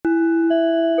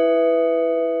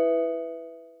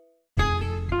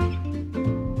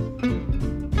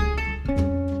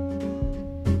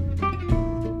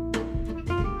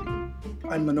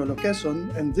I'm Manolo Quezon,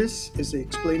 and this is the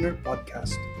Explainer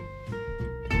Podcast.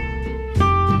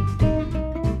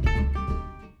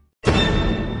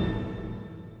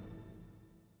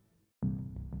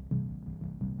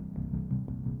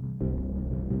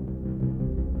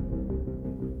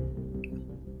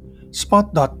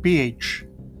 Spot.ph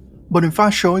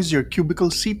Bonifacio is your cubicle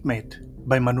seatmate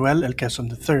by Manuel L. Quezon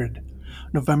III,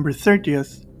 November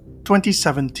 30th,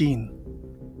 2017.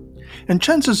 And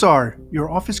chances are your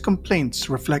office complaints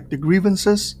reflect the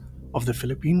grievances of the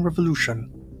Philippine Revolution.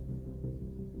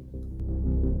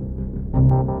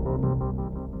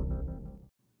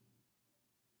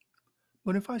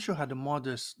 Bonifacio had a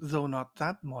modest, though not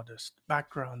that modest,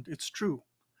 background, it's true.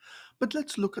 But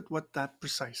let's look at what that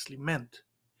precisely meant.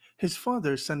 His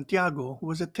father, Santiago,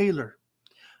 was a tailor,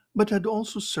 but had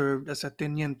also served as a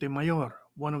teniente mayor,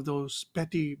 one of those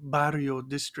petty barrio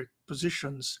district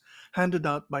positions handed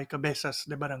out by cabezas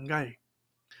de barangay.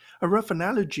 A rough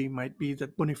analogy might be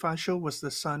that Bonifacio was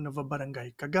the son of a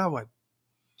barangay kagawad.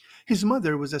 His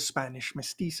mother was a Spanish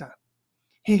mestiza.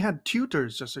 He had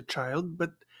tutors as a child,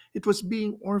 but it was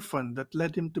being orphaned that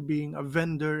led him to being a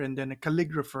vendor and then a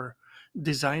calligrapher,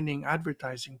 designing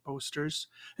advertising posters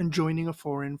and joining a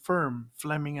foreign firm,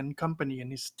 Fleming and Company,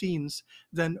 in his teens,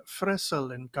 then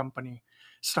Fresel and Company,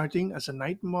 starting as a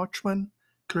night watchman,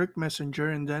 clerk messenger,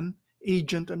 and then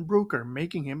agent and broker,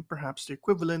 making him perhaps the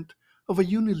equivalent of a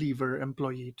Unilever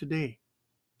employee today.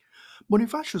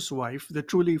 Bonifacio's wife, the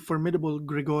truly formidable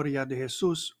Gregoria de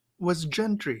Jesus, was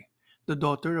gentry, the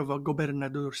daughter of a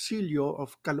gobernadorcillo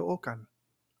of Caloocan.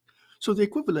 So the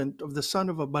equivalent of the son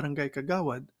of a barangay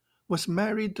kagawad was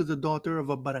married to the daughter of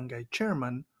a barangay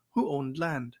chairman who owned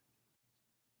land.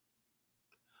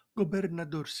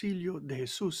 Gobernadorcillo de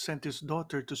Jesus sent his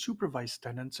daughter to supervise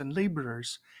tenants and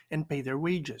laborers and pay their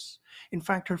wages. In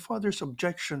fact, her father's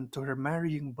objection to her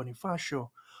marrying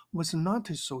Bonifacio was not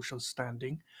his social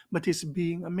standing, but his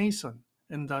being a Mason,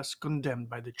 and thus condemned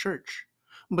by the church,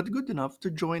 but good enough to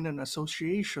join an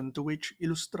association to which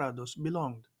Ilustrados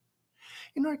belonged.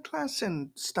 In our class and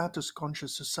status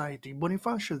conscious society,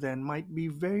 Bonifacio then might be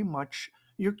very much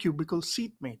your cubicle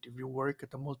seatmate if you work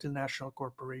at a multinational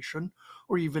corporation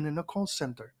or even in a call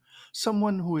center.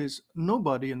 Someone who is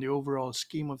nobody in the overall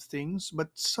scheme of things, but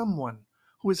someone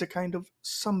who is a kind of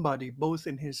somebody both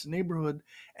in his neighborhood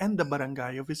and the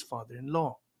barangay of his father in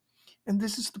law. And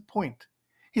this is the point.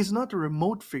 He's not a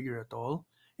remote figure at all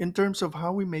in terms of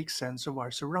how we make sense of our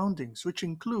surroundings, which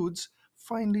includes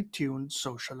finely tuned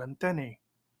social antennae.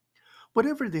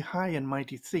 Whatever the high and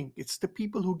mighty think, it's the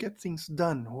people who get things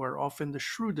done who are often the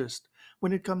shrewdest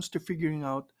when it comes to figuring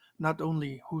out not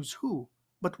only who's who,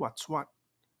 but what's what,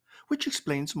 which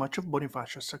explains much of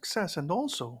Bonifacio's success and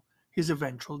also his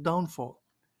eventual downfall.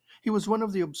 He was one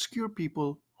of the obscure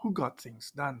people who got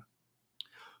things done.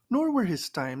 Nor were his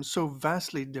times so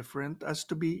vastly different as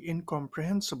to be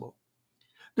incomprehensible.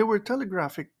 There were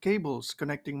telegraphic cables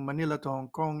connecting Manila to Hong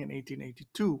Kong in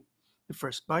 1882. The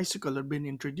first bicycle had been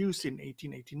introduced in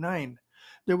 1889.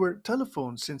 There were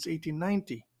telephones since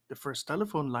 1890. The first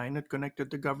telephone line had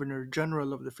connected the Governor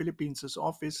General of the Philippines'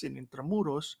 office in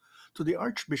Intramuros to the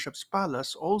Archbishop's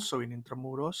Palace, also in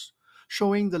Intramuros,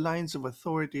 showing the lines of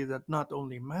authority that not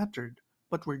only mattered,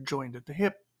 but were joined at the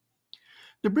hip.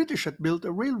 The British had built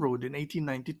a railroad in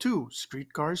 1892.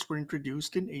 Streetcars were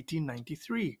introduced in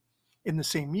 1893. In the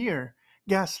same year,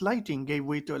 gas lighting gave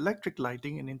way to electric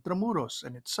lighting in Intramuros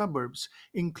and its suburbs,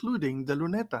 including the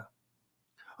Luneta.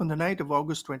 On the night of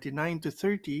August 29 to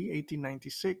 30,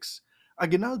 1896,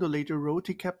 Aguinaldo later wrote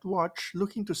he kept watch,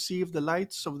 looking to see if the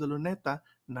lights of the Luneta,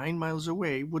 9 miles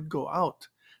away, would go out,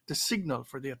 the signal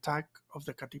for the attack of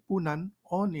the Katipunan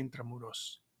on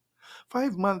Intramuros.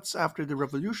 5 months after the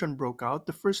revolution broke out,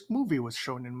 the first movie was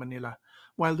shown in Manila,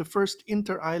 while the first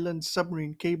inter-island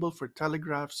submarine cable for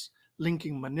telegraphs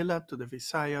linking Manila to the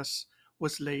Visayas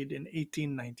was laid in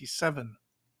 1897.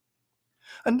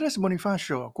 Andres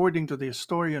Bonifacio, according to the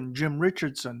historian Jim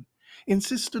Richardson,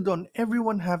 insisted on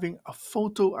everyone having a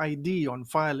photo ID on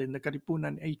file in the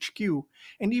Katipunan HQ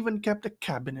and even kept a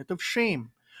cabinet of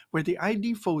shame, where the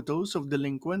ID photos of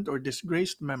delinquent or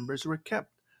disgraced members were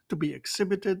kept to be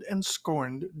exhibited and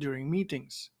scorned during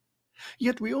meetings.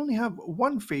 Yet we only have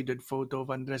one faded photo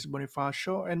of Andres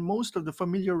Bonifacio, and most of the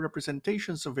familiar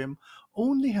representations of him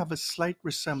only have a slight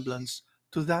resemblance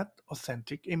to that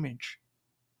authentic image.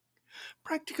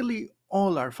 Practically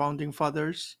all our founding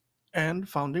fathers and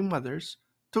founding mothers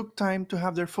took time to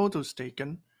have their photos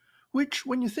taken, which,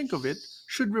 when you think of it,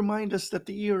 should remind us that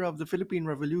the era of the Philippine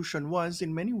Revolution was,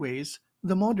 in many ways,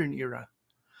 the modern era.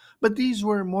 But these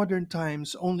were modern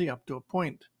times only up to a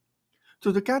point.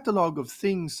 To the catalogue of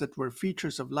things that were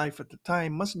features of life at the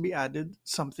time must be added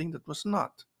something that was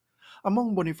not.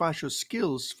 Among Bonifacio's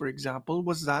skills, for example,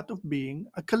 was that of being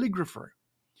a calligrapher.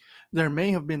 There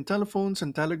may have been telephones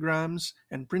and telegrams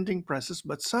and printing presses,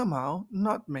 but somehow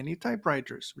not many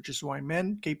typewriters, which is why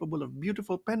men capable of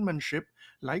beautiful penmanship,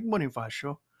 like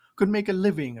Bonifacio, could make a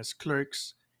living as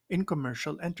clerks in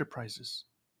commercial enterprises.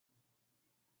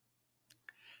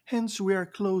 Hence, we are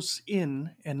close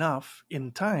in enough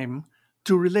in time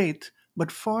to relate,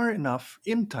 but far enough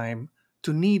in time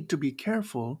to need to be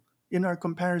careful in our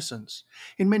comparisons.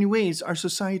 In many ways, our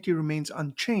society remains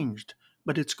unchanged,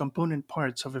 but its component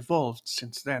parts have evolved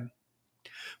since then.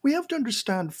 We have to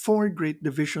understand four great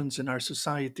divisions in our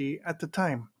society at the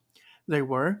time. They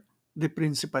were the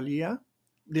Principalia,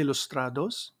 the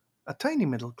Ilustrados, a tiny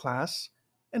middle class,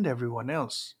 and everyone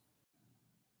else.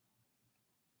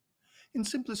 In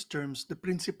simplest terms, the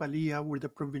Principalia were the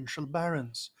provincial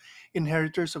barons,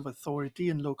 inheritors of authority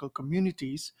in local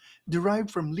communities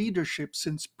derived from leadership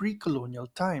since pre colonial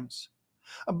times.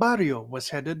 A barrio was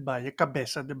headed by a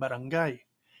cabeza de barangay,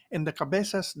 and the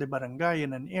cabezas de barangay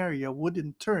in an area would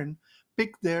in turn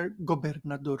pick their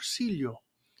gobernadorcillo,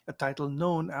 a title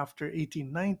known after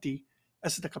 1890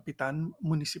 as the Capitan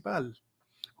Municipal,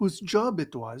 whose job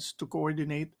it was to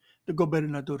coordinate the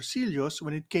gobernadorcillos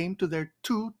when it came to their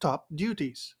two top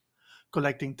duties: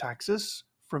 collecting taxes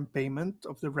from payment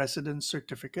of the residence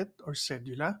certificate or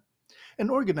cedula,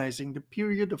 and organizing the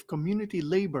period of community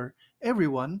labor.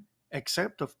 Everyone,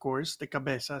 except of course the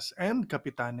cabezas and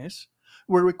capitanes,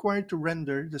 were required to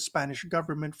render the Spanish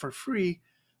government for free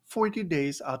 40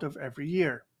 days out of every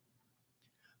year.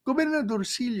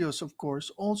 Gobernadorcillos, of course,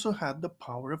 also had the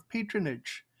power of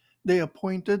patronage. They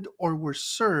appointed or were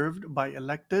served by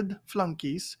elected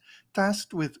flunkies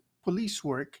tasked with police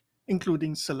work,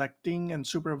 including selecting and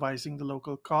supervising the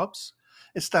local cops,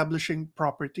 establishing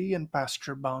property and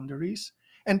pasture boundaries,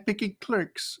 and picking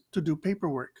clerks to do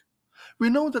paperwork.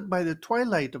 We know that by the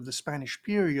twilight of the Spanish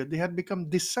period, they had become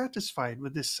dissatisfied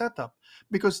with this setup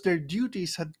because their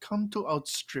duties had come to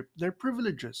outstrip their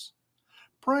privileges.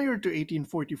 Prior to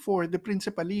 1844, the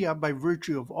Principalia, by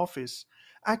virtue of office,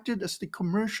 acted as the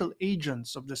commercial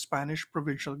agents of the Spanish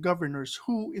provincial governors,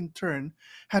 who, in turn,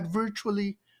 had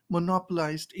virtually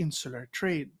monopolized insular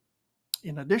trade.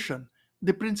 In addition,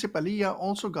 the Principalia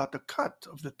also got a cut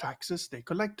of the taxes they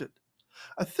collected.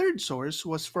 A third source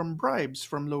was from bribes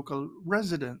from local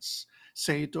residents,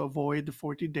 say to avoid the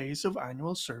 40 days of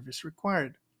annual service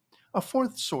required. A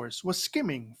fourth source was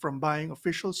skimming from buying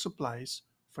official supplies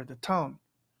for the town.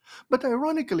 But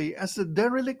ironically, as the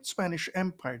derelict Spanish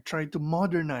Empire tried to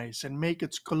modernize and make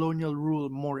its colonial rule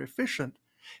more efficient,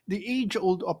 the age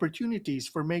old opportunities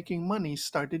for making money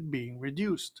started being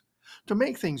reduced. To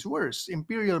make things worse,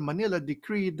 Imperial Manila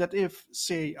decreed that if,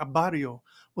 say, a barrio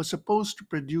was supposed to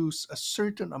produce a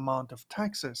certain amount of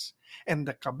taxes and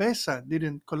the cabeza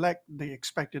didn't collect the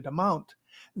expected amount,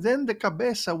 then the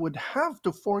cabeza would have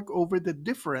to fork over the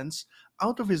difference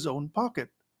out of his own pocket.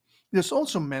 This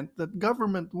also meant that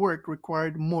government work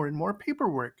required more and more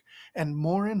paperwork and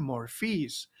more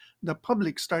fees. The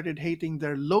public started hating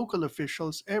their local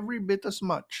officials every bit as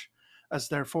much as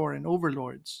their foreign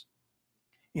overlords.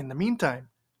 In the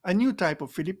meantime, a new type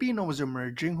of Filipino was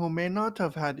emerging who may not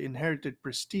have had inherited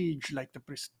prestige like the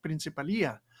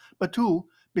Principalia, but who,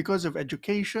 because of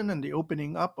education and the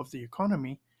opening up of the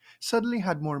economy, suddenly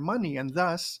had more money and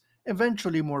thus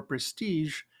eventually more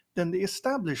prestige than the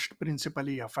established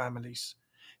Principalia families.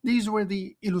 These were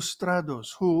the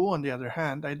Ilustrados, who, on the other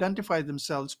hand, identified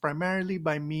themselves primarily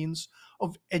by means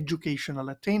of educational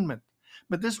attainment.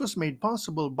 But this was made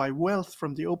possible by wealth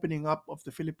from the opening up of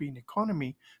the Philippine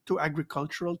economy to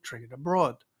agricultural trade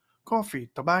abroad: coffee,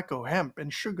 tobacco, hemp,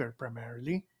 and sugar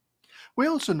primarily. We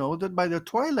also know that by the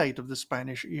twilight of the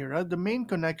Spanish era, the main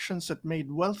connections that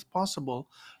made wealth possible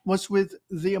was with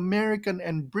the American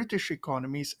and British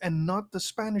economies and not the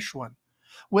Spanish one.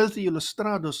 Wealthy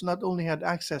Ilustrados not only had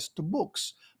access to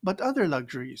books, but other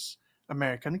luxuries.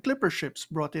 American clipper ships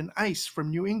brought in ice from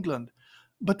New England,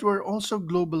 but were also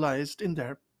globalized in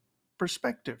their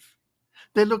perspective.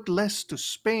 They looked less to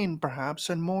Spain, perhaps,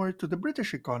 and more to the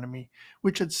British economy,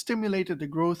 which had stimulated the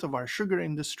growth of our sugar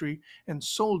industry and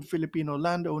sold Filipino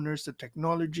landowners the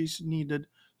technologies needed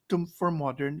for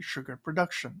modern sugar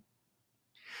production.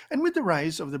 And with the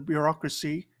rise of the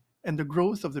bureaucracy and the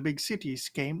growth of the big cities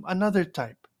came another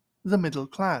type: the middle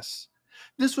class.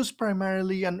 This was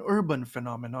primarily an urban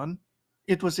phenomenon.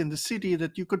 It was in the city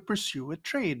that you could pursue a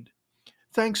trade.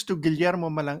 Thanks to Guillermo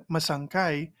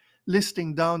Masangkay,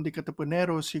 Listing down the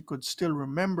Katipuneros he could still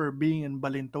remember being in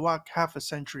Balintawak half a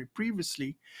century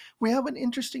previously, we have an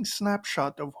interesting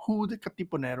snapshot of who the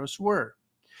Katipuneros were.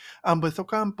 Ambeto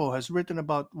Campo has written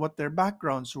about what their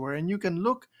backgrounds were, and you can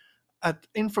look at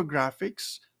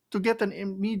infographics to get an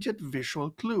immediate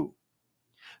visual clue.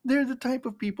 They're the type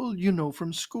of people you know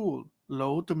from school: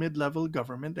 low to mid level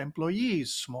government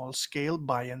employees, small scale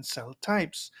buy and sell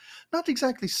types. Not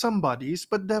exactly somebodies,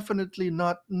 but definitely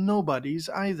not nobodies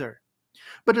either.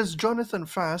 But as Jonathan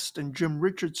Fast and Jim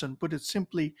Richardson put it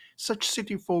simply, such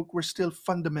city folk were still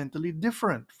fundamentally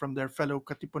different from their fellow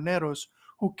Katipuneros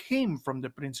who came from the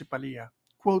Principalia.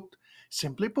 Quote,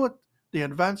 simply put, the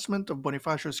advancement of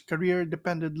Bonifacio's career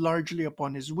depended largely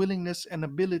upon his willingness and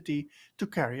ability to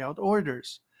carry out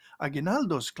orders.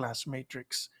 Aguinaldo's class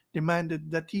matrix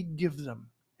demanded that he give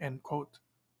them. End quote.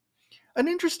 An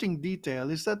interesting detail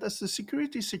is that as the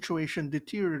security situation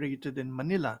deteriorated in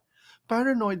Manila,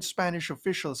 paranoid Spanish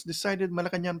officials decided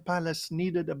Malacañang Palace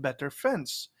needed a better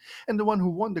fence, and the one who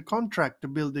won the contract to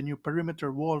build the new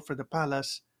perimeter wall for the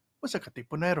palace was a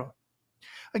Katipunero.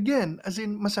 Again, as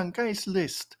in Masangkai's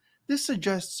list, this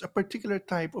suggests a particular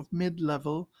type of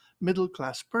mid-level,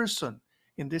 middle-class person,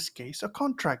 in this case a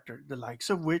contractor, the likes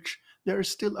of which there are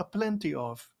still a plenty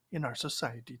of in our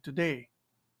society today.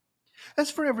 As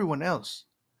for everyone else,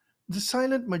 the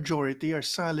silent majority are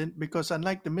silent because,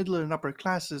 unlike the middle and upper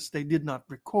classes, they did not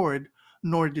record,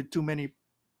 nor did too many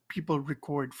people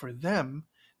record for them,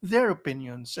 their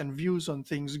opinions and views on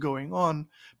things going on,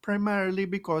 primarily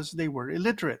because they were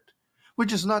illiterate.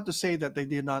 Which is not to say that they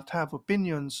did not have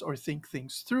opinions or think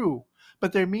things through,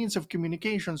 but their means of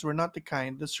communications were not the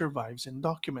kind that survives in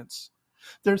documents.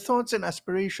 Their thoughts and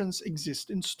aspirations exist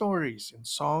in stories, in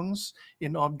songs,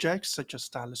 in objects such as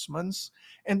talismans,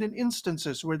 and in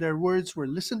instances where their words were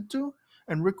listened to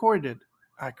and recorded,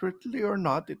 accurately or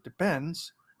not, it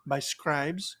depends, by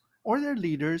scribes or their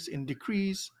leaders in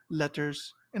decrees,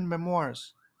 letters, and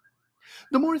memoirs.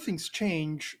 The more things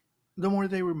change, the more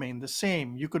they remain the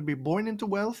same. You could be born into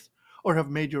wealth or have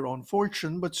made your own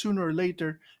fortune, but sooner or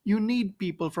later, you need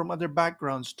people from other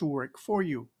backgrounds to work for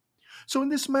you. So, in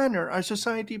this manner, our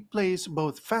society plays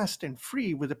both fast and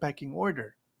free with the pecking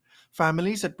order.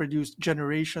 Families that produced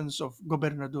generations of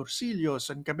gobernadorcillos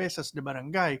and cabezas de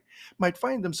barangay might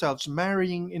find themselves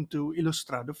marrying into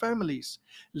ilustrado families.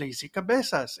 Lazy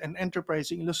cabezas and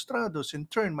enterprising ilustrados in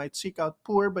turn might seek out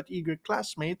poor but eager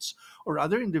classmates or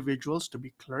other individuals to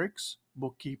be clerks,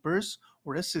 bookkeepers,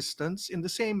 or assistants in the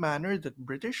same manner that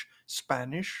British,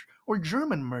 Spanish, or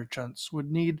German merchants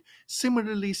would need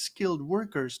similarly skilled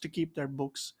workers to keep their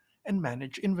books and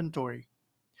manage inventory.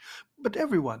 But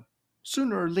everyone,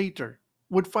 sooner or later,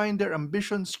 would find their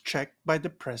ambitions checked by the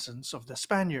presence of the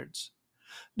Spaniards.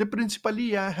 The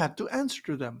Principalia had to answer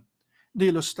to them. The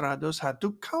Ilustrados had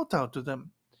to kowtow to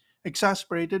them.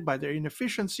 Exasperated by their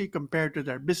inefficiency compared to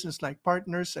their businesslike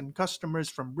partners and customers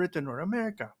from Britain or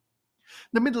America.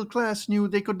 The middle class knew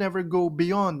they could never go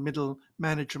beyond middle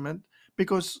management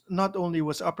because not only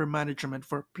was upper management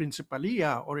for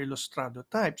Principalia or Ilustrado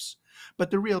types,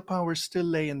 but the real power still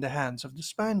lay in the hands of the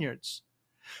Spaniards.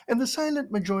 And the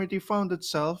silent majority found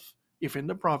itself, if in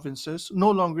the provinces, no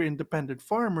longer independent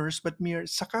farmers but mere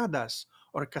sakadas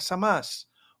or kasamas,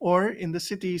 or in the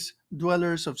cities,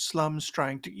 dwellers of slums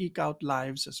trying to eke out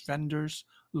lives as vendors,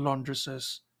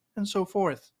 laundresses, and so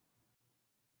forth.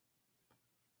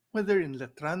 Whether in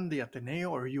Letran de Ateneo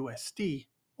or UST,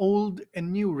 old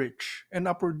and new rich and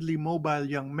upwardly mobile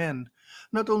young men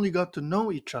not only got to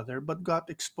know each other but got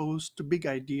exposed to big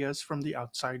ideas from the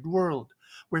outside world,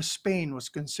 where Spain was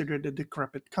considered a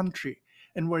decrepit country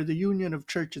and where the union of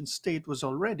church and state was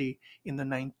already, in the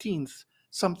 19th,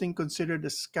 something considered a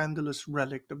scandalous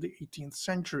relic of the 18th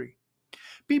century.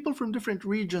 People from different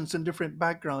regions and different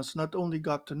backgrounds not only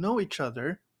got to know each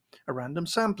other, a random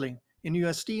sampling, in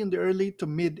UST in the early to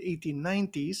mid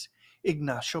 1890s,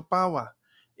 Ignacio Paua,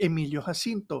 Emilio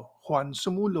Jacinto, Juan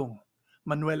Sumulong,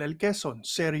 Manuel El Quezon,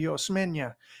 Sergio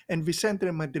Osmeña, and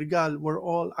Vicente Madrigal were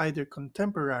all either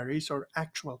contemporaries or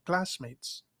actual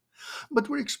classmates, but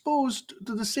were exposed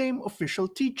to the same official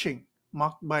teaching,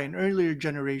 mocked by an earlier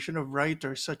generation of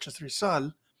writers such as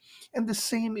Rizal, and the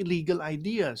same illegal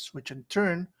ideas, which in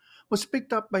turn was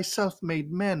picked up by self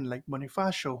made men like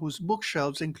Bonifacio, whose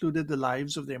bookshelves included the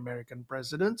lives of the American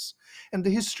presidents and the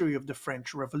history of the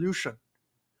French Revolution.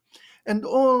 And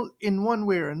all, in one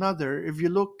way or another, if you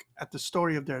look at the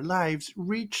story of their lives,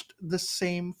 reached the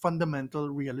same fundamental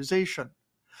realization.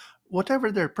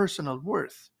 Whatever their personal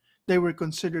worth, they were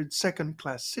considered second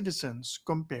class citizens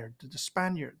compared to the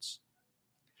Spaniards.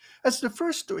 As the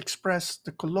first to express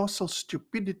the colossal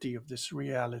stupidity of this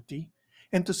reality,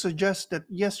 and to suggest that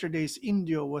yesterday's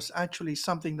Indio was actually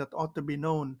something that ought to be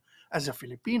known as a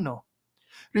Filipino.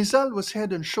 Rizal was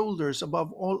head and shoulders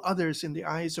above all others in the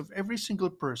eyes of every single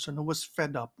person who was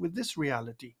fed up with this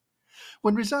reality.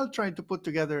 When Rizal tried to put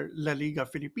together La Liga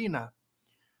Filipina,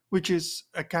 which is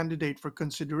a candidate for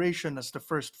consideration as the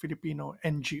first Filipino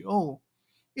NGO,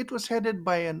 it was headed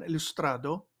by an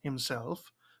ilustrado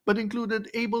himself, but included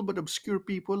able but obscure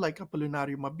people like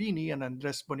Apolinario Mabini and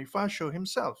Andres Bonifacio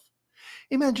himself.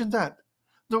 Imagine that.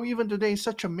 Though even today,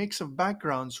 such a mix of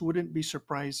backgrounds wouldn't be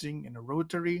surprising in a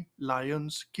Rotary,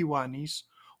 Lions, Kiwanis,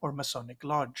 or Masonic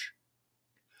Lodge.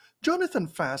 Jonathan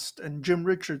Fast and Jim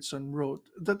Richardson wrote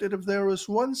that if there was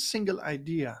one single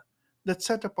idea that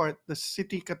set apart the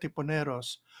city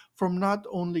Katipuneros from not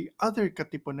only other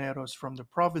Katipuneros from the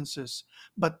provinces,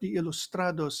 but the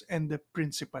Ilustrados and the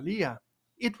Principalia,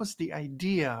 it was the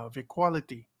idea of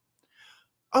equality.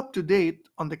 Up to date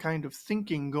on the kind of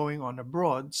thinking going on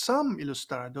abroad, some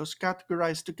ilustrados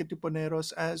categorize the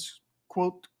Katipuneros as,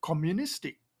 quote,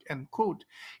 communistic, end quote,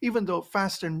 even though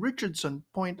Fast and Richardson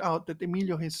point out that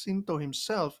Emilio Jacinto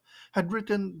himself had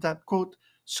written that, quote,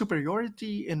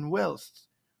 superiority in wealth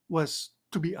was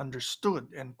to be understood,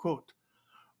 end quote.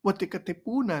 What the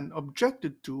Katipunan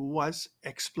objected to was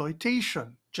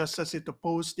exploitation, just as it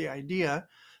opposed the idea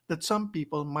that some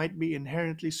people might be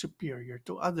inherently superior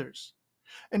to others.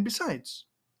 And besides,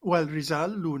 while Rizal,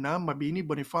 Luna, Mabini,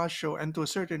 Bonifacio, and to a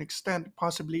certain extent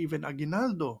possibly even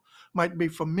Aguinaldo might be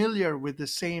familiar with the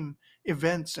same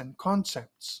events and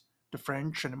concepts, the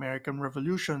French and American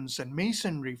revolutions and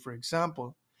Masonry, for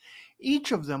example,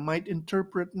 each of them might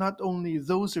interpret not only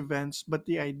those events but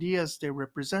the ideas they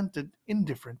represented in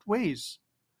different ways.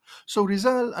 So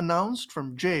Rizal announced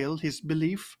from jail his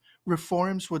belief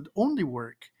reforms would only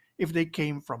work if they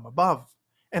came from above,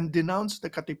 and denounced the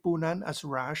Katipunan as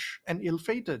rash and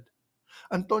ill-fated.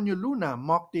 Antonio Luna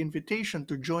mocked the invitation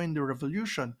to join the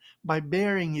revolution by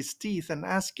baring his teeth and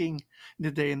asking,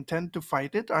 did they intend to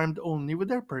fight it armed only with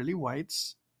their pearly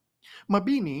whites?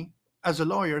 Mabini, as a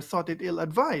lawyer, thought it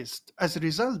ill-advised, as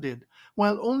Rizal did,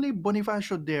 while only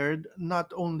Bonifacio dared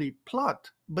not only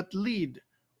plot but lead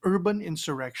urban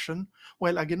insurrection,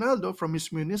 while Aguinaldo, from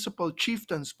his municipal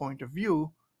chieftain's point of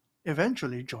view,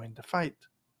 eventually joined the fight.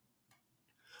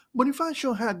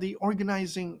 Bonifacio had the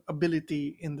organizing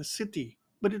ability in the city,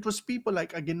 but it was people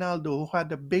like Aguinaldo who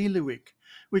had a bailiwick,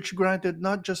 which granted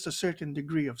not just a certain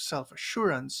degree of self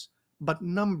assurance, but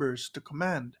numbers to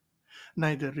command.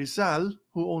 Neither Rizal,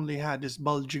 who only had his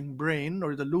bulging brain,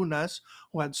 nor the Lunas,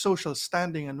 who had social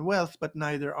standing and wealth but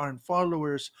neither armed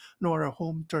followers nor a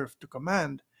home turf to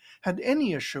command, had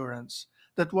any assurance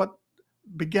that what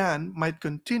began might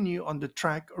continue on the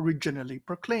track originally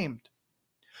proclaimed.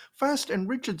 Fast and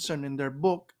Richardson, in their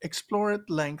book, explore at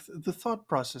length the thought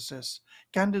processes,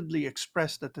 candidly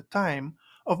expressed at the time,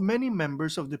 of many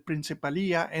members of the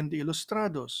Principalia and the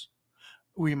Ilustrados.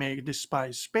 We may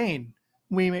despise Spain.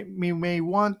 We may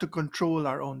want to control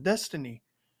our own destiny.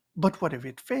 But what if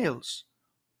it fails?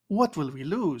 What will we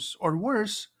lose? Or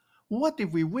worse, what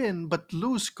if we win but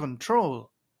lose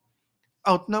control?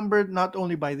 Outnumbered not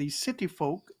only by these city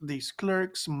folk, these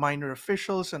clerks, minor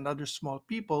officials, and other small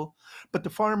people, but the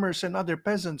farmers and other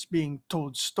peasants being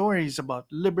told stories about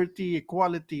liberty,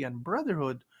 equality, and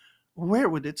brotherhood, where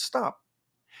would it stop?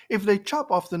 If they chop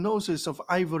off the noses of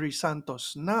Ivory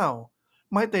Santos now,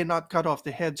 might they not cut off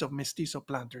the heads of mestizo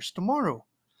planters tomorrow?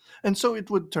 And so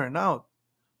it would turn out.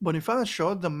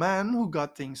 Bonifacio, the man who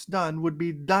got things done, would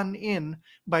be done in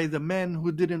by the men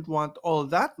who didn't want all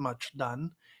that much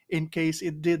done in case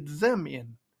it did them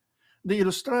in. The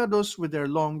Ilustrados, with their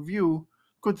long view,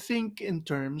 could think in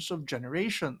terms of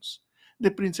generations.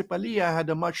 The Principalia had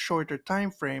a much shorter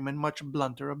time frame and much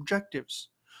blunter objectives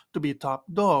to be top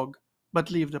dog,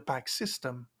 but leave the pack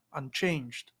system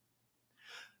unchanged.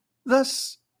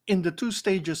 Thus, in the two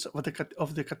stages of the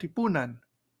Katipunan,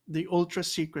 the ultra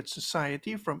secret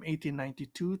society from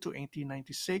 1892 to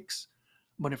 1896,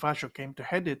 Bonifacio came to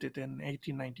head it in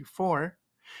 1894,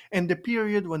 and the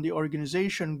period when the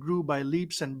organization grew by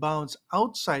leaps and bounds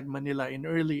outside Manila in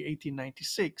early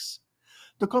 1896,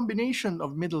 the combination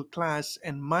of middle class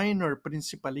and minor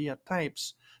Principalia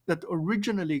types that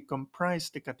originally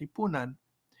comprised the Katipunan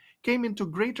came into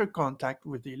greater contact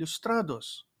with the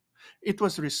Ilustrados. It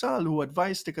was Rizal who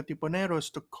advised the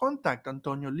Katipuneros to contact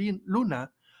Antonio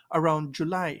Luna around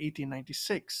July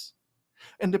 1896,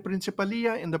 and the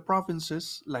Principalia in the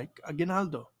provinces like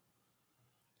Aguinaldo.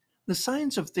 The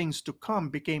signs of things to come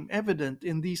became evident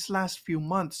in these last few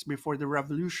months before the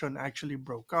revolution actually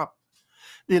broke up.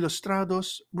 The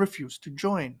Ilustrados refused to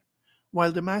join.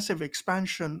 while the massive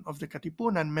expansion of the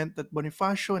Katipunan meant that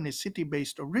Bonifacio and his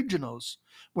city-based originals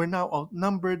were now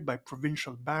outnumbered by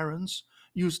provincial barons,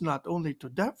 used not only to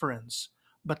deference,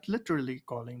 but literally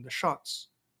calling the shots.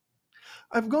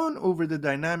 I've gone over the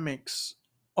dynamics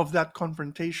of that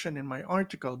confrontation in my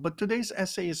article, but today's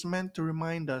essay is meant to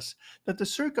remind us that the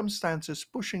circumstances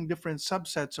pushing different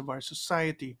subsets of our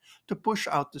society to push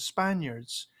out the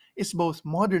Spaniards is both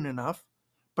modern enough,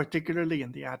 particularly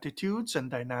in the attitudes and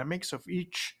dynamics of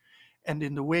each and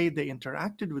in the way they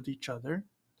interacted with each other,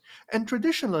 and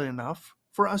traditional enough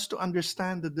for us to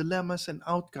understand the dilemmas and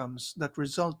outcomes that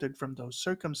resulted from those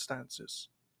circumstances.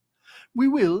 We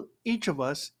will, each of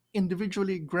us,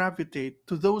 individually gravitate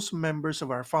to those members of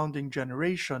our founding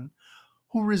generation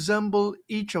who resemble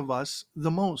each of us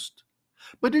the most.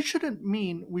 But it shouldn't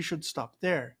mean we should stop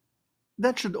there.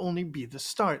 That should only be the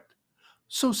start.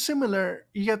 So similar,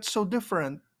 yet so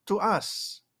different to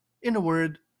us. In a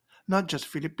word, not just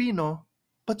Filipino,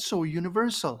 but so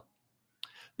universal.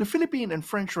 The Philippine and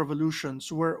French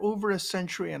revolutions were over a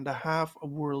century and a half a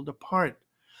world apart,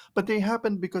 but they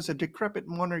happened because a decrepit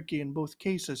monarchy in both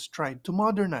cases tried to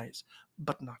modernize,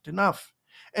 but not enough,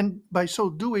 and by so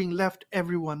doing left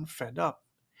everyone fed up.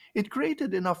 It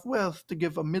created enough wealth to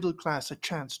give a middle class a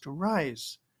chance to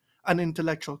rise, an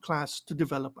intellectual class to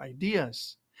develop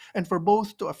ideas, and for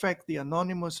both to affect the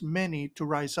anonymous many to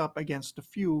rise up against the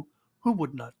few who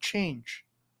would not change.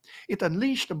 It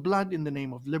unleashed the blood in the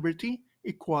name of liberty,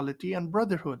 equality, and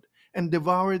brotherhood, and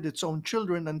devoured its own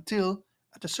children until,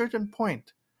 at a certain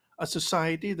point, a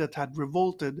society that had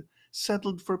revolted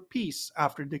settled for peace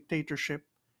after dictatorship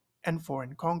and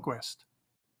foreign conquest.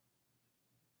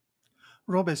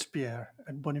 Robespierre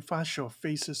and Bonifacio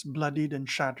faces bloodied and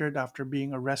shattered after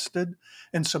being arrested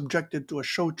and subjected to a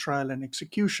show trial and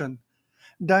execution,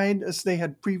 died as they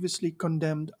had previously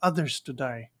condemned others to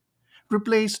die,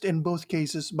 replaced in both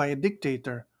cases by a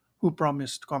dictator who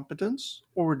promised competence,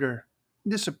 order,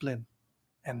 discipline,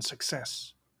 and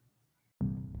success.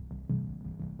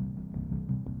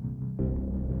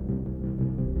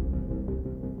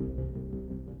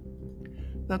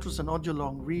 That was an audio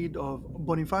long read of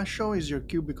Bonifacio is Your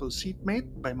Cubicle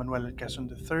Seatmate by Manuel Quezon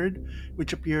III,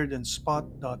 which appeared in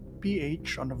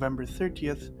spot.ph on November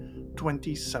 30th,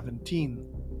 2017.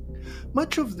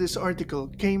 Much of this article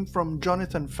came from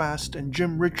Jonathan Fast and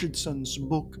Jim Richardson's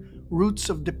book Roots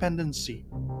of Dependency: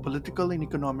 Political and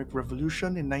Economic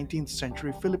Revolution in 19th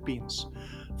Century Philippines,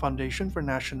 Foundation for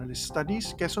Nationalist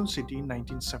Studies, Quezon City,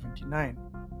 1979.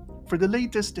 For the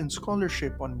latest in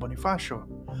scholarship on Bonifacio,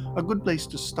 a good place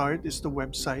to start is the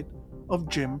website of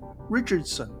Jim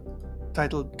Richardson,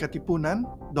 titled Katipunan,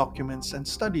 Documents and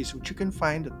Studies, which you can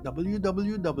find at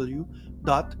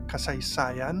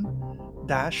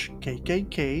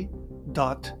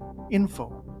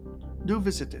www.kasaysayan-kkk.info. Do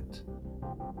visit it.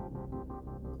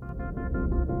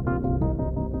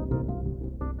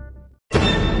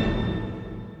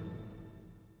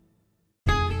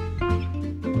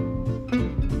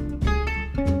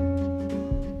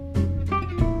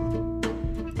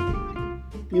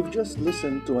 You've just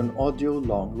listened to an audio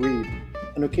long read,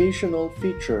 an occasional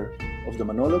feature of the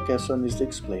Manolo Quezon is the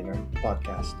Explainer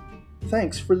podcast.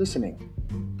 Thanks for listening.